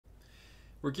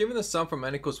We're given the sum from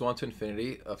n equals 1 to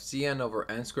infinity of Cn over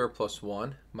n squared plus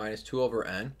 1 minus 2 over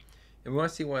n. And we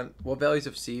want to see what values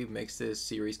of c makes this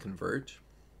series converge.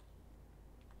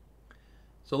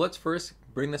 So let's first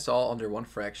bring this all under one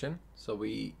fraction. So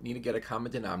we need to get a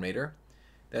common denominator.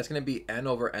 That's going to be n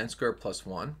over n squared plus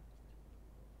 1.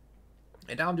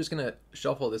 And now I'm just going to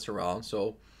shuffle this around.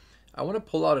 So I want to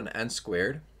pull out an n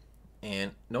squared.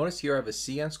 And notice here I have a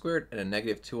cn squared and a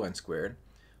negative 2n squared.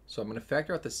 So I'm going to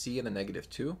factor out the c and the negative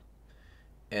 2.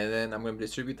 And then I'm going to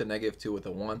distribute the negative 2 with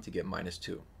a 1 to get minus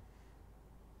 2.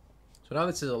 So now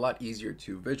this is a lot easier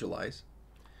to visualize.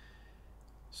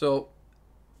 So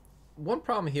one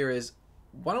problem here is,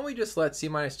 why don't we just let c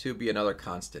minus 2 be another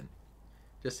constant,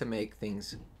 just to make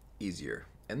things easier.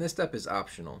 And this step is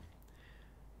optional.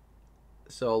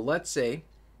 So let's say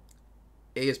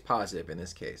a is positive in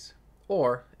this case,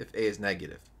 or if a is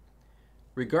negative.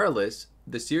 Regardless,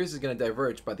 the series is going to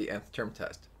diverge by the nth term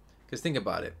test. Because think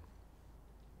about it.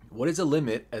 What is the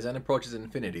limit as n approaches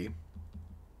infinity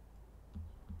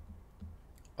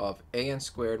of an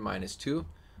squared minus 2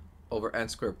 over n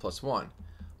squared plus 1?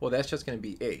 Well, that's just going to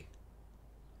be a.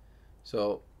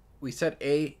 So we said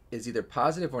a is either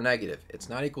positive or negative. It's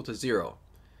not equal to 0.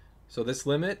 So this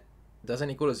limit doesn't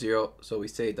equal to 0, so we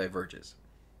say it diverges.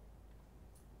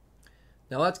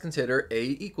 Now let's consider a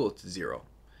equal to 0.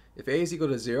 If a is equal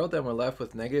to 0, then we're left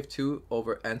with negative 2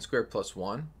 over n squared plus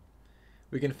 1.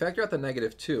 We can factor out the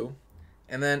negative 2,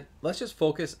 and then let's just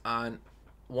focus on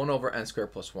 1 over n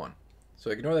squared plus 1. So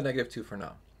ignore the negative 2 for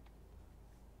now.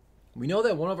 We know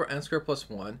that 1 over n squared plus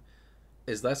 1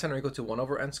 is less than or equal to 1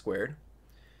 over n squared,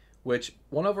 which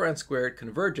 1 over n squared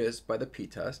converges by the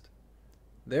p-test.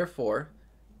 Therefore,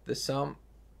 the sum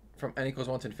from n equals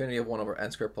 1 to infinity of 1 over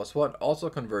n squared plus 1 also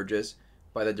converges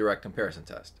by the direct comparison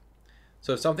test.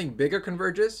 So if something bigger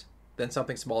converges, then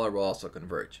something smaller will also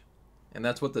converge. And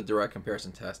that's what the direct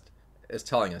comparison test is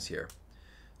telling us here.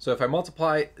 So if I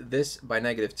multiply this by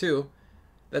negative 2,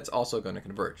 that's also going to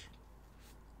converge.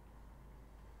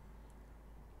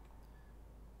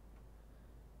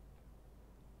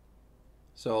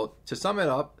 So to sum it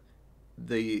up,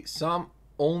 the sum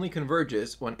only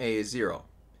converges when a is 0.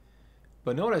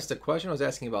 But notice the question was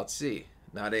asking about c,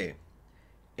 not a.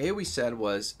 A we said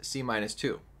was c minus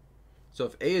 2. So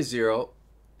if a is 0,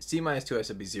 c minus 2 has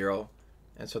to be 0,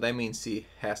 and so that means c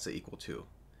has to equal 2.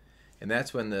 And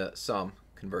that's when the sum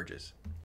converges.